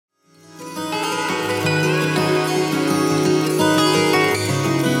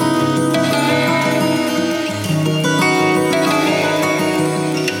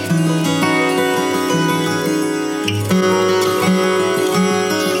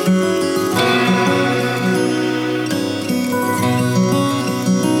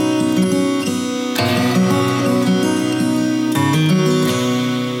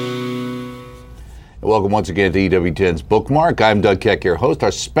Welcome once again to EWTN's Bookmark. I'm Doug Keck, your host. Our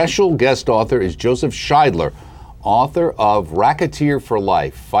special guest author is Joseph Scheidler, author of Racketeer for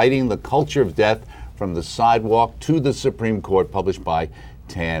Life, Fighting the Culture of Death from the Sidewalk to the Supreme Court, published by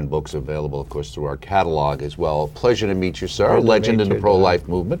TAN Books, available, of course, through our catalog as well. Pleasure to meet you, sir. A legend in the pro-life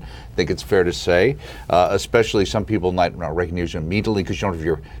movement, I think it's fair to say. Especially some people might not recognize you immediately because you don't have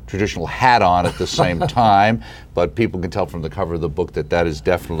your traditional hat on at the same time, but people can tell from the cover of the book that that is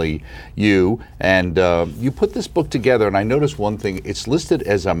definitely you. And you put this book together, and I noticed one thing. It's listed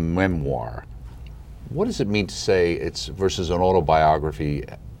as a memoir. What does it mean to say it's versus an autobiography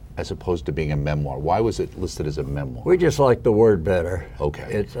as opposed to being a memoir? Why was it listed as a memoir? We just like the word better.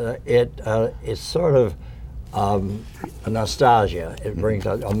 Okay. It's sort of a nostalgia. It brings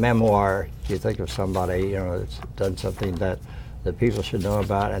a memoir. You think of somebody, that's done something that people should know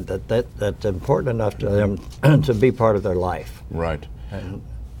about, and that's important enough to them to be part of their life. Right. And,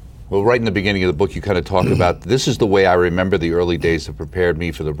 well, right in the beginning of the book, you kind of talk about, this is the way I remember the early days that prepared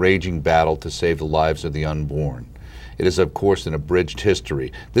me for the raging battle to save the lives of the unborn. It is, of course, an abridged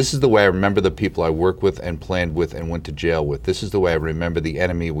history. This is the way I remember the people I worked with and planned with and went to jail with. This is the way I remember the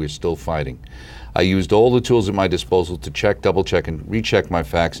enemy we're still fighting. I used all the tools at my disposal to check, double-check, and recheck my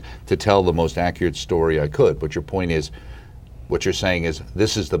facts to tell the most accurate story I could. But your point is, what you're saying is,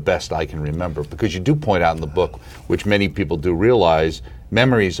 this is the best I can remember. Because you do point out in the book, which many people do realize,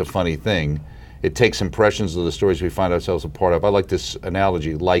 memory is a funny thing. It takes impressions of the stories we find ourselves a part of. I like this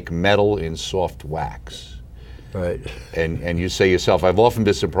analogy, like metal in soft wax. right. And you say yourself, I've often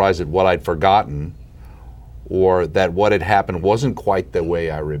been surprised at what I'd forgotten, or that what had happened wasn't quite the way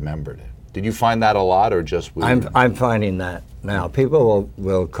I remembered it. Did you find that a lot, or just with I'm finding that now. People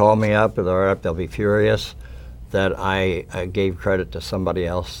will call me up, or they'll be furious that I gave credit to somebody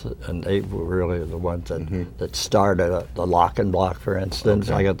else, and they were really the ones that started the lock and block, for instance.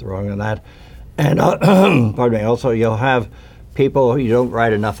 Okay. I got the wrong on that. And pardon me. Also, you'll have people you don't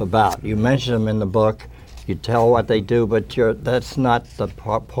write enough about. You mention them in the book. You tell what they do, but that's not the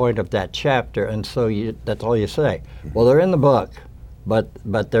point of that chapter, and so that's all you say. Well, they're in the book, but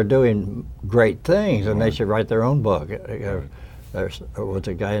they're doing great things, and they should write their own book. There was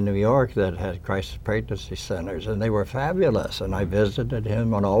a guy in New York that had crisis pregnancy centers, and they were fabulous, and I visited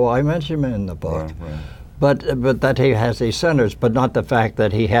him, and I mentioned him in the book. Right. But that he has these centers, but not the fact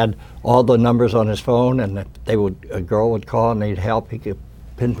that he had all the numbers on his phone, and that a girl would call and need help. He could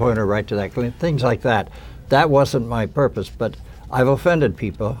pinpoint her right to that clinic, things like that. That wasn't my purpose, but I've offended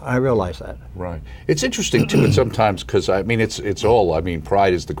people. I realize that. Right. It's interesting too, and sometimes because it's all. I mean,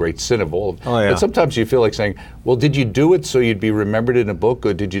 pride is the great sin of all. Oh, yeah. But sometimes you feel like saying, "Well, did you do it so you'd be remembered in a book,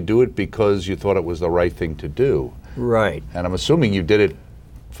 or did you do it because you thought it was the right thing to do?" Right. And I'm assuming you did it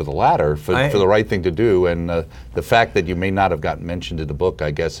for the latter, for the right thing to do. And the fact that you may not have gotten mentioned in the book,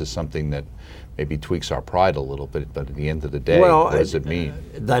 I guess, is something that maybe tweaks our pride a little bit. But at the end of the day, what does it mean?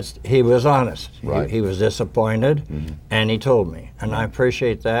 He was honest. Right. He was disappointed, and he told me, and I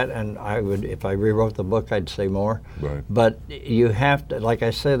appreciate that. And I would, if I rewrote the book, I'd say more. Right. But you have to, like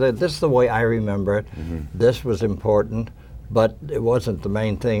I said, this is the way I remember it. This was important, but it wasn't the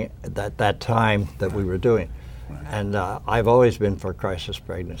main thing at that time that we were doing. And I've always been for crisis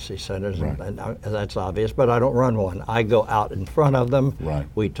pregnancy centers, and that's obvious, but I don't run one. I go out in front of them. Right.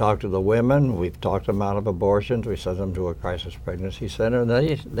 We talk to the women. We've talked them out of abortions. We send them to a crisis pregnancy center, and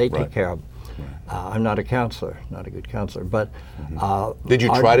they take care of them. Right. I'm not a counselor, not a good counselor, but... Did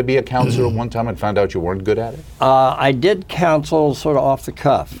you try to be a counselor at one time and found out you weren't good at it? I did counsel sort of off the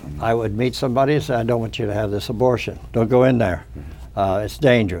cuff. I would meet somebody and say, I don't want you to have this abortion. Don't go in there. It's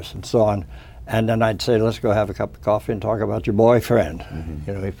dangerous, and so on. And then I'd say, let's go have a cup of coffee and talk about your boyfriend.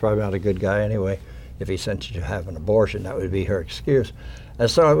 He's probably not a good guy anyway. If he sent you to have an abortion, that would be her excuse. And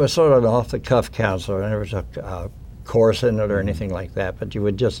so it was sort of an off-the-cuff counselor. I never took a course in it or anything like that, but you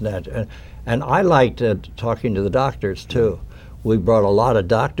would just... And I liked talking to the doctors, too. We brought a lot of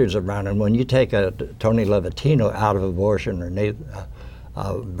doctors around, and when you take a Tony Levatino out of abortion, or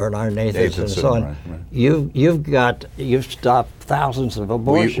Bernard Nathanson and so on, right. you've stopped thousands of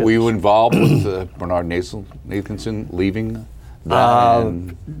abortions. Were you involved with Bernard Nathanson leaving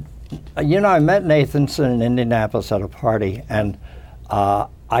that? I met Nathanson in Indianapolis at a party, and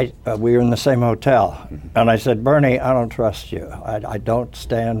we were in the same hotel, and I said, Bernie, I don't trust you. I don't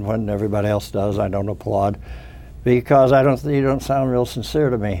stand when everybody else does. I don't applaud, because you don't sound real sincere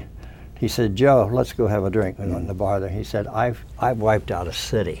to me. He said, Joe, let's go have a drink. We went in the bar there. He said, I've wiped out a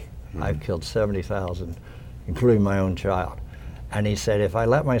city. I've killed 70,000, including my own child. And he said, if I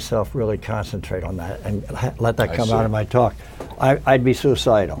let myself really concentrate on that and let that come out of my talk, I'd be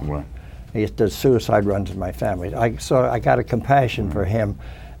suicidal. Right. The suicide runs in my family. So I got a compassion for him.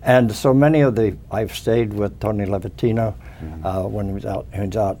 And so many of I've stayed with Tony Levatino when he was out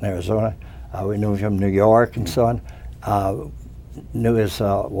in Arizona. We knew him from New York and so on. Knew his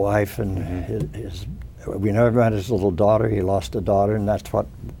wife and we never met his little daughter. He lost a daughter, and that's what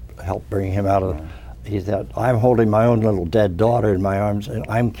helped bring him out of. He thought, I'm holding my own little dead daughter in my arms, and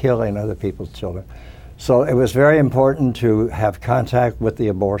I'm killing other people's children. So it was very important to have contact with the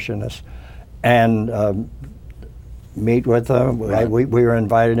abortionists and meet with them. Right. We were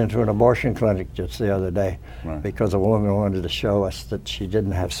invited into an abortion clinic just the other day Right. because a woman wanted to show us that she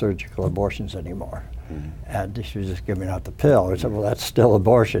didn't have surgical abortions anymore. And she was just giving out the pill. We said, well, that's still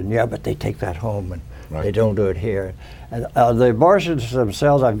abortion. Yeah, but they take that home and Right. they don't do it here. And the abortions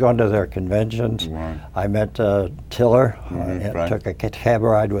themselves, I've gone to their conventions. Right. I met Tiller, Right. took a cab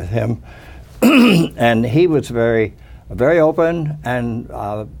ride with him. And he was very, very open, and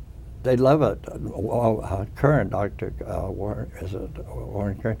they love it. Current Dr. Warren, is it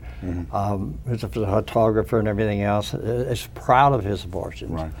Warren Curran? Who's a photographer and everything else, is proud of his abortions.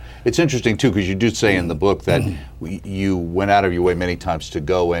 Right. It's interesting, too, because you do say in the book that you went out of your way many times to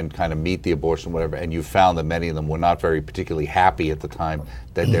go and kind of meet the abortion, whatever, and you found that many of them were not very particularly happy at the time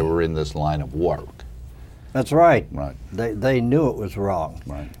that they were in this line of work. That's right. Right. They knew it was wrong.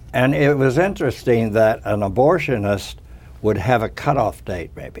 Right. And it was interesting that an abortionist would have a cutoff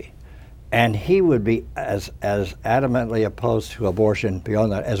date, maybe. And he would be as adamantly opposed to abortion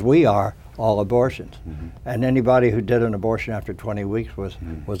beyond that as we are all abortions. And anybody who did an abortion after 20 weeks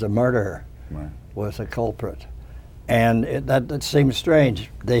was a murderer, Right. was a culprit. And that seems strange.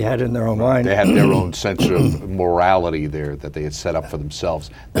 They had in their own mind. They had their own sense of morality there that they had set up for themselves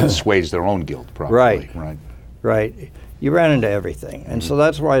that assuaged their own guilt, probably. Right. Right. Right. You ran into everything. And so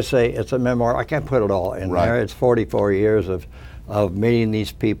that's why I say it's a memoir. I can't put it all in Right. there. It's 44 years of meeting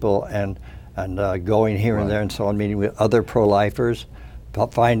these people and going here and there and so on, meeting with other pro-lifers,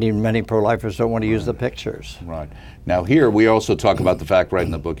 finding many pro-lifers don't want to use the pictures. Right. Now here we also talk about the fact, right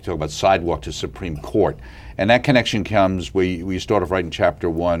in the book, you talk about Sidewalk to Supreme Court. And that connection comes where you start off right in chapter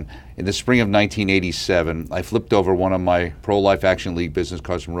 1. In the spring of 1987, I flipped over one of my Pro-Life Action League business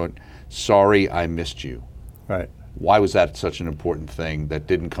cards and wrote, "Sorry, I missed you." Right. Why was that such an important thing that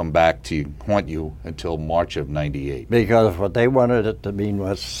didn't come back to haunt you until March of 98? Because what they wanted it to mean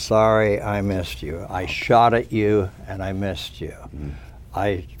was, sorry, I missed you. I shot at you and I missed you.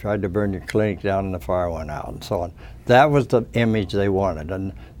 I tried to burn your clinic down and the fire went out and so on. That was the image they wanted.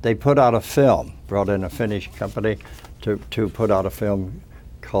 And they put out a film, brought in a Finnish company to put out a film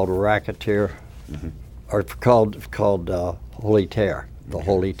called Racketeer, or called Holy Terror, the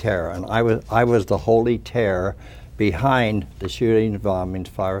Holy Terror. And I was the Holy Terror behind the shootings, bombings,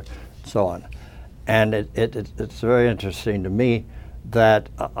 fire, and so on. And it's very interesting to me that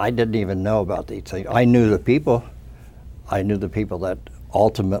I didn't even know about these things. I knew the people. I knew the people that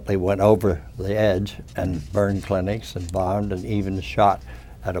ultimately went over the edge and burned clinics and bombed and even shot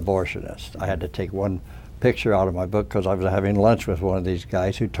at abortionists. I had to take one picture out of my book because I was having lunch with one of these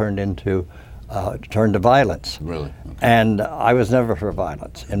guys who turned to violence. Really? Okay. And I was never for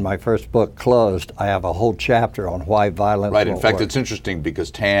violence. In my first book, Closed, I have a whole chapter on why violence Right. In won't fact, work. it's interesting because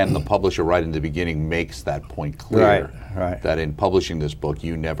Tan, the publisher, right in the beginning, makes that point clear. Right. That in publishing this book,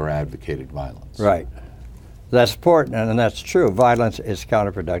 you never advocated violence. Right. That's important, and that's true. Violence is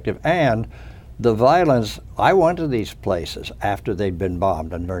counterproductive. And the violence, I went to these places after they'd been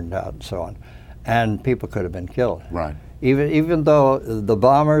bombed and burned out and so on, and people could have been killed. Right. Even though the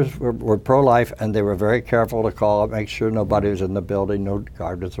bombers were pro-life and they were very careful to call up, make sure nobody was in the building, no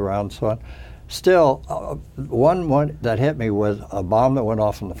guard was around, and so on. Still, one that hit me was a bomb that went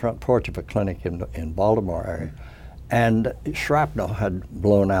off on the front porch of a clinic in Baltimore area, and shrapnel had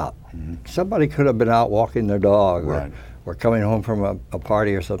blown out. Somebody could have been out walking their dog Right. or coming home from a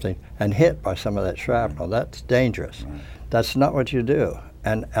party or something and hit by some of that shrapnel. That's dangerous. That's not what you do.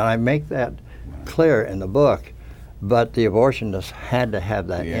 And I make that clear in the book. But the abortionists had to have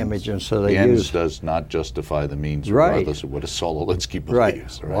that image, and so they the ends used. does not justify the means, Right. regardless of what a Saul Alinsky Right.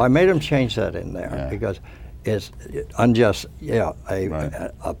 believes. Well, I made them change that in there because it's unjust. Yeah,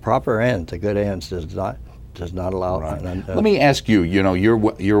 a proper end, a good ends does not allow. Right. Let me ask you. You know,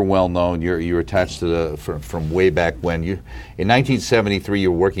 you're well known. You're attached to from way back when. In 1973,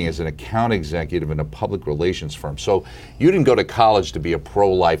 you were working as an account executive in a public relations firm. So you didn't go to college to be a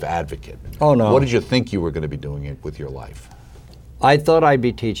pro-life advocate. Oh no. What did you think you were going to be doing with your life? I thought I'd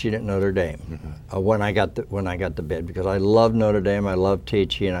be teaching at Notre Dame when I got the bid, because I love Notre Dame. I love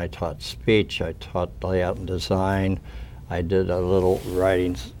teaching. I taught speech. I taught layout and design. I did a little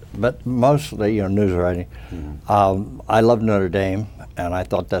writing, but mostly news writing. I love Notre Dame, and I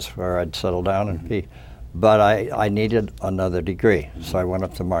thought that's where I'd settle down and be. But I needed another degree. So I went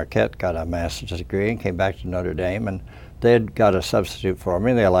up to Marquette, got a master's degree, and came back to Notre Dame. And they had got a substitute for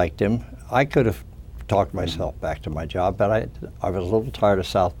me. They liked him. I could have talked myself back to my job, but I was a little tired of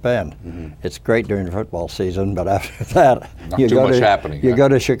South Bend. It's great during the football season, but after that, you go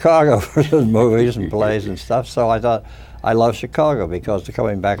to Chicago for the movies and plays and stuff. So I thought, I love Chicago because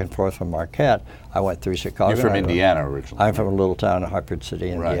coming back and forth from Marquette, I went through Chicago. You're from Indiana originally. I'm from a little town in Hartford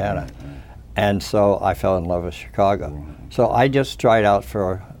City, Indiana. Right. And so I fell in love with Chicago. So I just tried out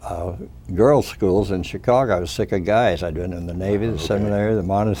for girls' schools in Chicago. I was sick of guys. I'd been in the Navy, the seminary, the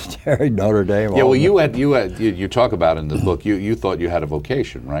monastery, Notre Dame. Yeah, well, you talk about in the book, you thought you had a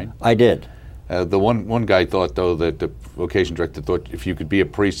vocation, right? I did. The one guy thought, though, that the vocation director thought if you could be a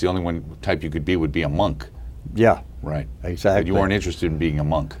priest, the only one type you could be would be a monk. Yeah. Right. Exactly. But you weren't interested in being a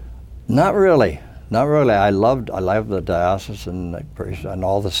monk. Not really. Not really. I loved the diocese and the priest and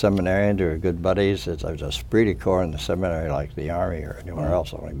all the seminarians. They were good buddies. There was a esprit de corps in the seminary like the Army or anywhere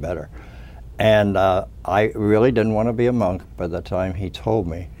else, only better. And I really didn't want to be a monk by the time he told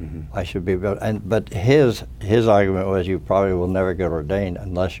me I should be. But his argument was, you probably will never get ordained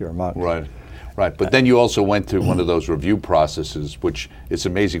unless you're a monk. Right. Right, but then you also went through one of those review processes, which it's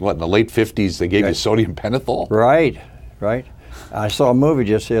amazing. What, in the late 50s, they gave you sodium pentothal? Right. I saw a movie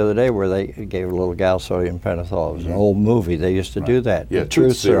just the other day where they gave a little gal sodium pentothal. It was an old movie. They used to do that. Yeah, the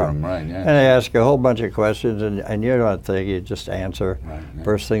truth serum, right, yeah. And they ask you a whole bunch of questions, and you don't think, you just answer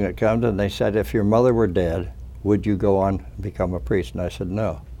first thing that comes. And they said, if your mother were dead, would you go on and become a priest? And I said,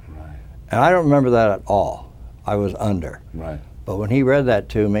 no. Right. And I don't remember that at all. I was under. Right. But when he read that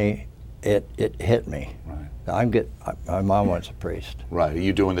to me, it hit me. Right. My mom was a priest. Right. Are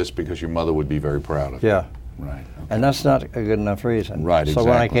you doing this because your mother would be very proud of you? Yeah. Right. Okay. And that's not a good enough reason. Right, So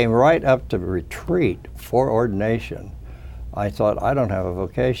when I came right up to retreat for ordination, I thought, I don't have a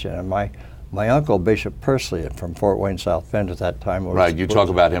vocation. And my uncle, Bishop Pursley from Fort Wayne, South Bend at that time was... Right, you talk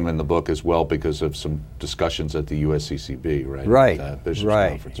about him in the book as well because of some discussions at the USCCB, right? Right, Bishop's right.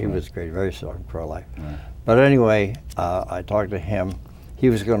 Conference, He was great, very strong pro-life. Right. But anyway, I talked to him. He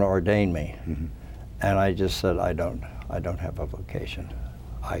was going to ordain me. And I just said, I don't have a vocation.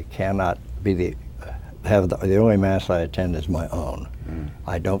 I cannot be the only mass I attend is my own.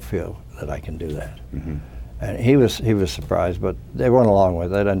 I don't feel that I can do that. And he was surprised, but they went along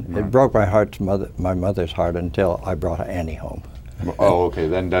with it, and it broke my mother's heart until I brought Annie home. Oh, okay.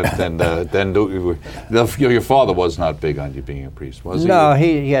 Then your father was not big on you being a priest, was he? No,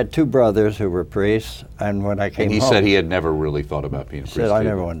 he had two brothers who were priests, and when I came home... And he said he had never really thought about being a priest. He said, I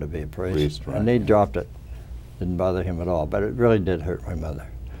never wanted to be a priest. Right. And he dropped it. Didn't bother him at all, but it really did hurt my mother.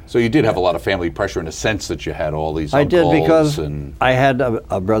 So you did have a lot of family pressure in a sense that you had all these uncles. I did, because I had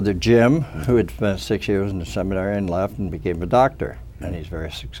a brother, Jim, who had spent 6 years in the seminary and left and became a doctor. And he's a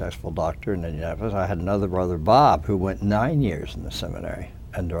very successful doctor in Indianapolis. I had another brother, Bob, who went 9 years in the seminary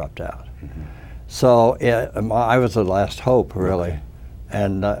and dropped out. So I was the last hope, really,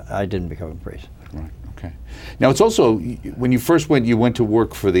 and I didn't become a priest. Right. Okay. Now it's also, when you first went to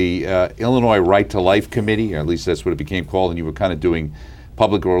work for the Illinois Right to Life Committee, or at least that's what it became called, and you were kind of doing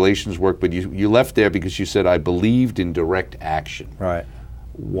public relations work, but you left there because you said, I believed in direct action. Right.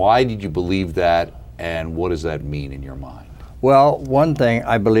 Why did you believe that, and what does that mean in your mind? Well, one thing,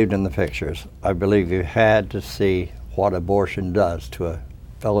 I believed in the pictures. I believe you had to see what abortion does to a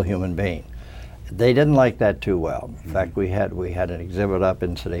fellow human being. They didn't like that too well. In fact, we had an exhibit up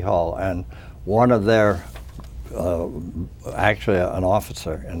in City Hall, and one of their, actually an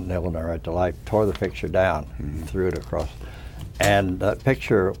officer in Illinois Right to Life, tore the picture down, threw it across. And that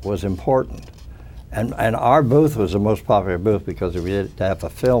picture was important. And our booth was the most popular booth because we did have a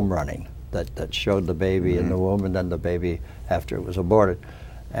film running that showed the baby in the womb and then the baby after it was aborted.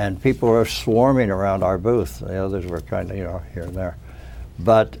 And people were swarming around our booth. The others were kind of, here and there.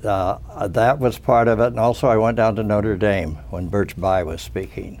 But that was part of it. And also I went down to Notre Dame when Birch Bayh was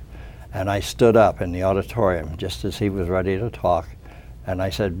speaking. And I stood up in the auditorium just as he was ready to talk. And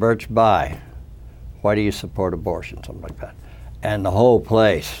I said, Birch Bayh, why do you support abortion? Something like that. And the whole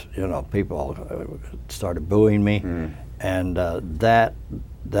place, people started booing me. And that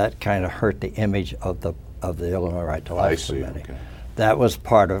kind of hurt the image of the Illinois Right to Life Committee. Okay. That was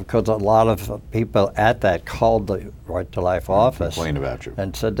part of it, because a lot of people at that called the Right to Life office. Complained about you.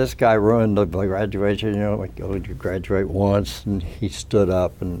 And said, this guy ruined the graduation, you graduate once, and he stood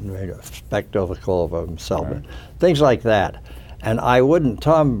up and made a spectacle of himself. Right. Things like that. And I wouldn't,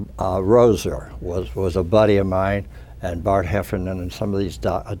 Tom Roser was a buddy of mine, and Bart Heffernan and some of these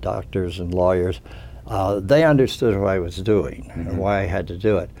doctors and lawyers. They understood what I was doing and why I had to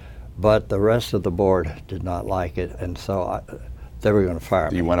do it. But the rest of the board did not like it, and so they were going to fire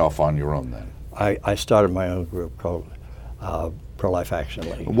me. You went off on your own then? I started my own group called Pro-Life Action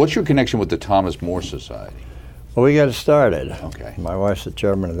League. What's your connection with the Thomas More Society? Well, we got it started. Okay. My wife's the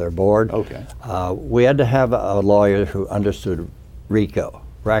chairman of their board. Okay. We had to have a lawyer who understood RICO.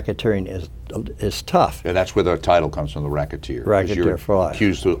 Racketeering is tough. Yeah, that's where the title comes from, the Racketeer. Racketeer for life.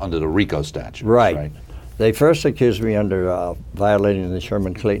 Accused under the RICO statute. Right. They first accused me under violating the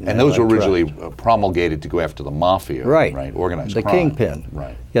Sherman-Clayton. And those were originally promulgated to go after the mafia. Right. Right. Organized the crime. Kingpin.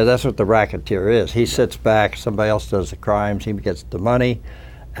 Right. Yeah, that's what the racketeer is. He sits back. Somebody else does the crimes. He gets the money,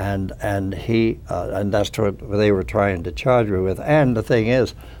 and that's what they were trying to charge me with. And the thing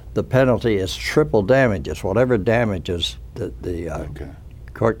is, the penalty is triple damages. Whatever damages the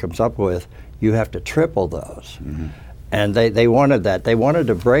court comes up with, you have to triple those. Mm-hmm. And they wanted that. They wanted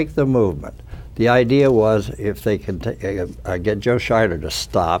to break the movement. The idea was if they could get Joe Scheidler to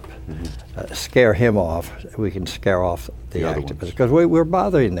stop, scare him off, we can scare off the activists. Because we're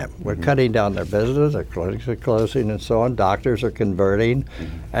bothering them. We're cutting down their business, their clinics are closing and so on, doctors are converting,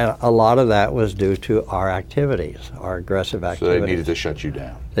 and a lot of that was due to our activities, our aggressive activities. So they needed to shut you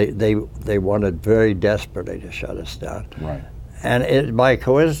down. They wanted very desperately to shut us down. Right. And by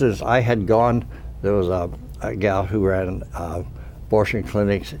coincidence, I had gone, there was a gal who ran abortion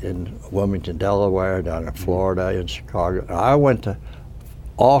clinics in Wilmington, Delaware, down in Florida, in Chicago. I went to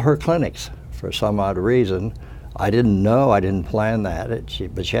all her clinics for some odd reason. I didn't know, I didn't plan that,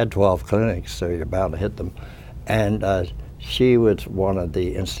 but she had 12 clinics, so you're bound to hit them. And she was one of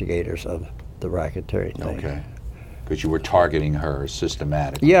the instigators of the racketeering thing. Okay. Because you were targeting her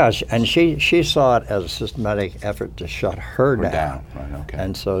systematically. Yeah, and she saw it as a systematic effort to shut her down. Right, okay.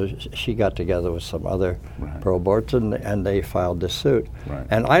 And so she got together with some other pro-aborts, and they filed this suit. Right.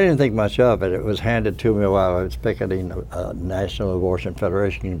 And I didn't think much of it. It was handed to me while I was picketing a National Abortion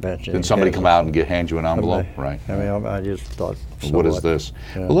Federation convention. Did somebody come out and hand you an envelope? Right. I mean, I just thought, so what is this?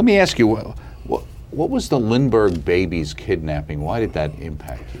 Yeah. Well, let me ask you, what was the Lindbergh babies kidnapping? Why did that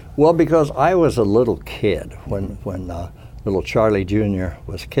impact you? Well, because I was a little kid when little Charlie Jr.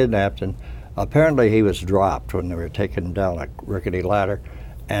 was kidnapped, and apparently he was dropped when they were taking him down a rickety ladder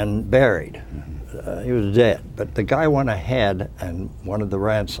and buried. He was dead, but the guy went ahead and wanted the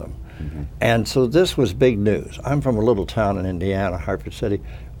ransom. And so this was big news. I'm from a little town in Indiana, Hartford City.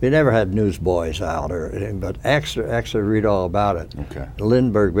 We never had newsboys out or anything, but extra read all about it. Okay.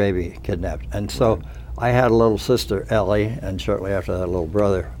 Lindbergh baby kidnapped. And so I had a little sister, Ellie, and shortly after that, a little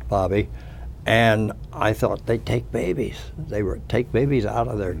brother, Bobby. And I thought they'd take babies. They would take babies out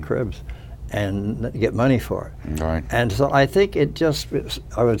of their cribs and get money for it. Right. And so I think it just,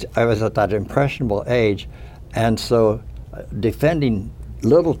 I was at that impressionable age, and so defending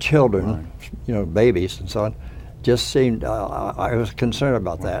little children, babies and so on, just seemed, I was concerned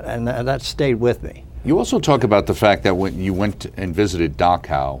about that, and that stayed with me. You also talk about the fact that when you went and visited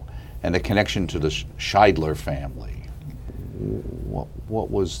Dachau and the connection to the Scheidler family. What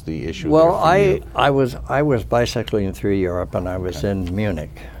was the issue? Well, there for you? I was bicycling through Europe, and I was in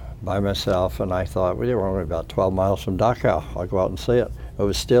Munich by myself, and I thought, well, we're only about 12 miles from Dachau. I'll go out and see it. It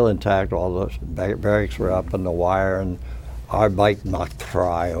was still intact. All the barracks were up and the wire, and our bike knocked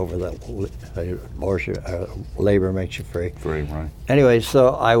frei over the abortion, labor makes you free. Free, right. Anyway,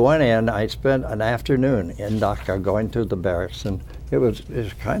 so I went in. I spent an afternoon in Dachau going through the barracks, and it was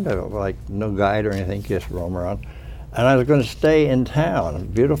kind of like no guide or anything, just roam around. And I was going to stay in town, a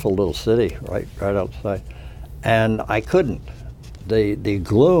beautiful little city right outside, and I couldn't. The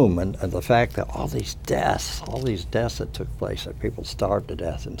gloom and the fact that all these deaths that took place, that people starved to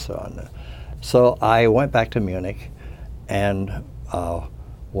death and so on. So I went back to Munich and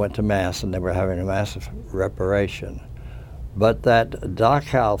went to Mass, and they were having a massive reparation. But that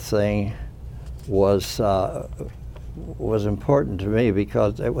Dachau thing was important to me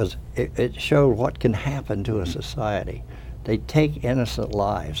because it showed what can happen to a society. They take innocent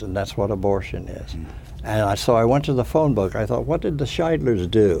lives, and that's what abortion is. And so I went to the phone book. I thought, what did the Scheidlers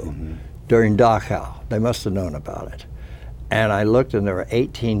do during Dachau? They must have known about it. And I looked, and there were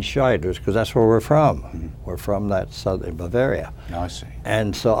 18 Scheidlers, because that's where we're from. We're from that southern Bavaria. I see.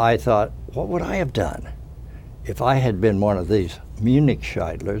 And so I thought, what would I have done if I had been one of these Munich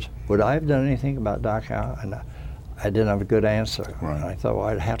Scheidlers? Would I have done anything about Dachau? And I didn't have a good answer. Right. And I thought, well,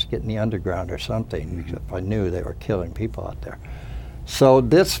 I'd have to get in the underground or something, because if I knew they were killing people out there. So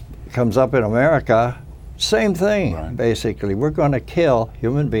this comes up in America, same thing, basically. We're going to kill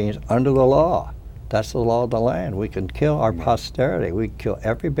human beings under the law. That's the law of the land. We can kill our posterity. We can kill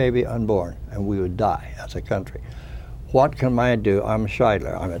every baby unborn, and we would die as a country. What can I do? I'm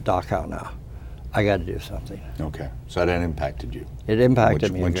Scheidler. I'm at Dachau now. I got to do something. Okay, so that impacted you. It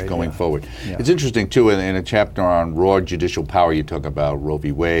impacted me going forward. Yeah. It's interesting too. In a chapter on raw judicial power, you talk about Roe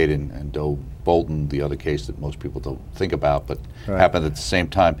v. Wade and Doe Bolton, the other case that most people don't think about, but happened at the same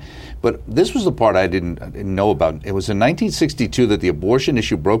time. But this was the part I didn't know about. It was in 1962 that the abortion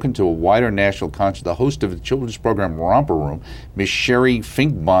issue broke into a wider national conscience. The host of the children's program Romper Room, Miss Sherry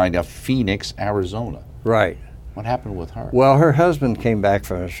Finkbein of Phoenix, Arizona. Right. What happened with her? Well, her husband came back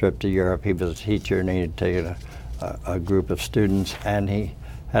from a trip to Europe. He was a teacher and he had taken a group of students, and he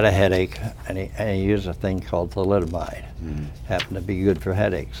had a headache, and he used a thing called thalidomide. Happened to be good for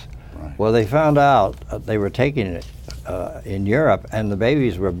headaches. Right. Well, they found out they were taking it in Europe, and the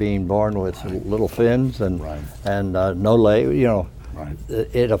babies were being born with little fins and no leg. You know,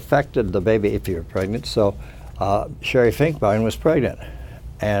 it affected the baby if you're pregnant. So Sherry Finkbein was pregnant,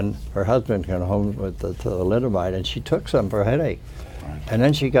 and her husband came home with the thalidomide, and she took some for a headache. And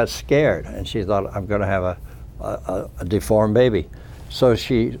then she got scared, and she thought, I'm going to have a deformed baby. So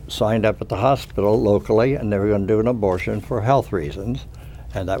she signed up at the hospital locally, and they were going to do an abortion for health reasons.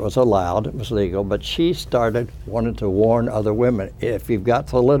 And that was allowed, it was legal, but she wanted to warn other women, if you've got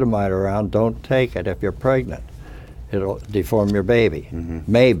thalidomide around, don't take it if you're pregnant. It'll deform your baby,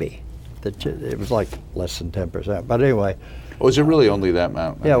 maybe. It was like less than 10%, but anyway. Was it really only that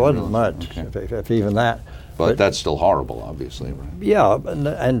amount? Yeah, it wasn't much, if even that. But that's still horrible, obviously, right? Yeah,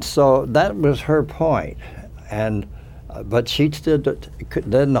 and so that was her point. And but she did.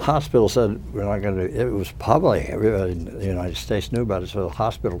 Then the hospital said, we're not going to. It was public. Everybody in the United States knew about it, so the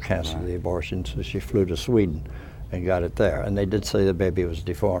hospital canceled the abortion. So she flew to Sweden and got it there. And they did say the baby was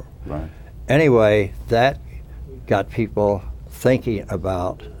deformed. Right. Anyway, that got people thinking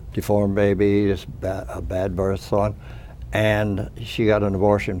about deformed babies, a bad birth, so on. And she got an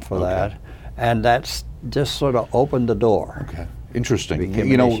abortion for that. And that's just sort of opened the door. Okay. Interesting.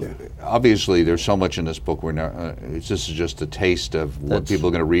 You know, obviously there's so much in this book. This is just a taste of what people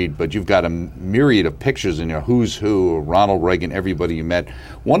are going to read, but you've got a myriad of pictures in there, who's who, Ronald Reagan, everybody you met.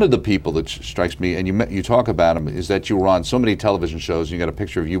 One of the people that strikes me, and you talk about him, is that you were on so many television shows, and you got a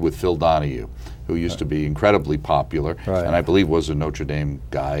picture of you with Phil Donahue, who used to be incredibly popular, and I believe was a Notre Dame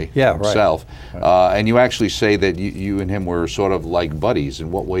guy himself. And you actually say that you and him were sort of like buddies. In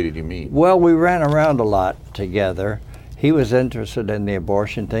what way did you meet? Well, we ran around a lot together. He was interested in the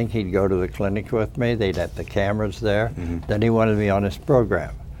abortion thing. He'd go to the clinic with me. They'd have the cameras there. Then he wanted me on his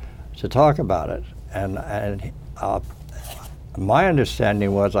program to talk about it. And my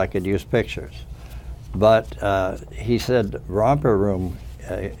understanding was I could use pictures. But he said Romper Room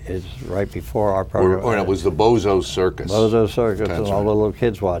is right before our program. Or it was the Bozo Circus. Bozo Circus. That's and all the little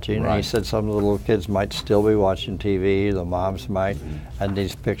kids watching. And he said some of the little kids might still be watching TV, the moms might, and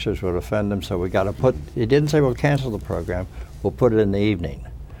these pictures would offend them, so we got to he didn't say we'll cancel the program, we'll put it in the evening.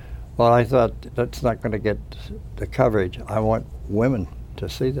 Well, I thought that's not going to get the coverage. I want women to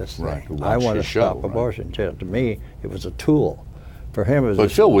see this thing. I want to stop abortion. To me, it was a tool. For him, it was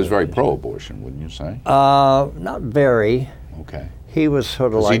But Phil was very pro-abortion, wouldn't you say? Not very. Okay. He was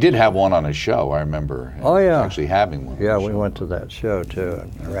sort of like... He did have one on his show, I remember. Actually having one. Yeah, we went to that show, too,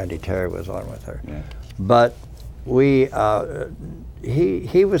 and Randy Terry was on with her. Yeah. But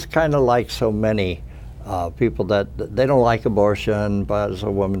he was kind of like so many people that they don't like abortion, but it's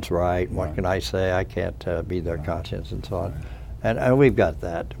a woman's right. What can I say? I can't be their conscience and so on. And we've got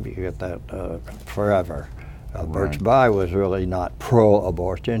that. We got that forever. Birch Bayh was really not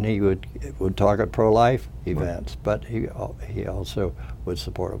pro-abortion. He would talk at pro-life events, but he also would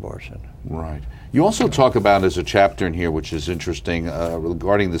support abortion. Right. You also talk about, as a chapter in here, which is interesting,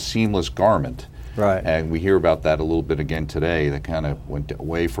 regarding the seamless garment. Right. And we hear about that a little bit again today. That kind of went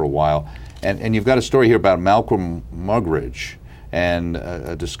away for a while. And you've got a story here about Malcolm Muggeridge and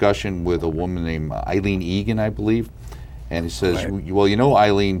a discussion with a woman named Eileen Egan, I believe. And he says, well, you know,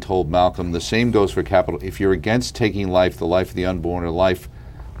 Eileen told Malcolm, the same goes for capital. If you're against taking life, the life of the unborn, or life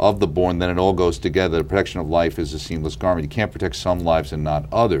of the born, then it all goes together. The protection of life is a seamless garment. You can't protect some lives and not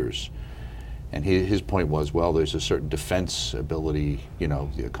others. And his point was, well, there's a certain defense ability, you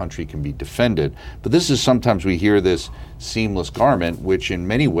know, the country can be defended. But this is sometimes we hear this seamless garment, which in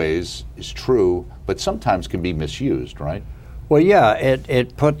many ways is true, but sometimes can be misused, right? Well, yeah,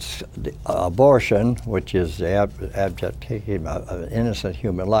 it puts abortion, which is the abject taking of an innocent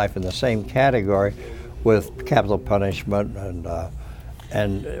human life, in the same category with capital punishment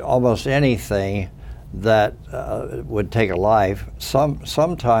and almost anything that would take a life.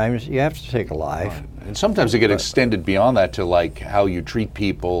 Sometimes you have to take a life. Right. And sometimes they get extended beyond that to like how you treat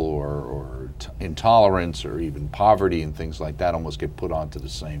people or intolerance or even poverty and things like that almost get put onto the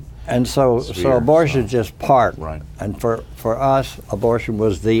same. And so abortion is just part. Right. And for us, abortion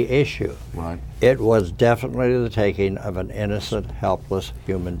was the issue. Right. It was definitely the taking of an innocent, helpless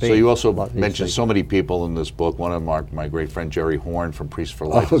human being. So you also mentioned so many people in this book. One of them, my great friend Jerry Horn from Priests for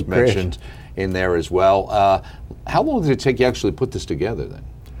Life, is mentioned in there as well. How long did it take you actually put this together then?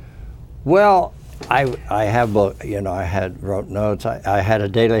 Well, I have, I wrote notes. I had a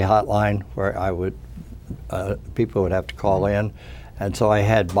daily hotline where I would, people would have to call in. And so I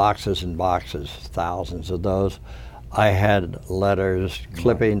had boxes and boxes, thousands of those. I had letters,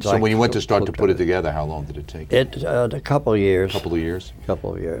 clippings. So when you went to start to put it together, how long did it take? A couple of years. A couple of years? A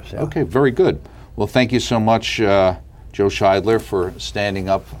couple of years, yeah. Okay, very good. Well, thank you so much, Joe Scheidler, for standing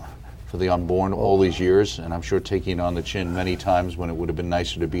up for the unborn all these years, and I'm sure taking it on the chin many times when it would have been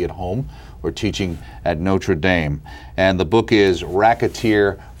nicer to be at home or teaching at Notre Dame. And the book is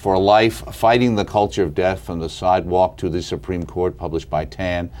Racketeer for Life, Fighting the Culture of Death from the Sidewalk to the Supreme Court, published by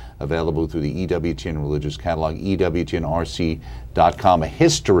TAN, available through the EWTN Religious Catalog, EWTNRC.com, a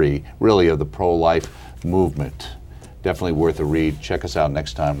history, really, of the pro-life movement. Definitely worth a read. Check us out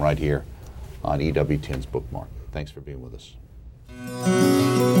next time right here on EWTN's Bookmark. Thanks for being with us.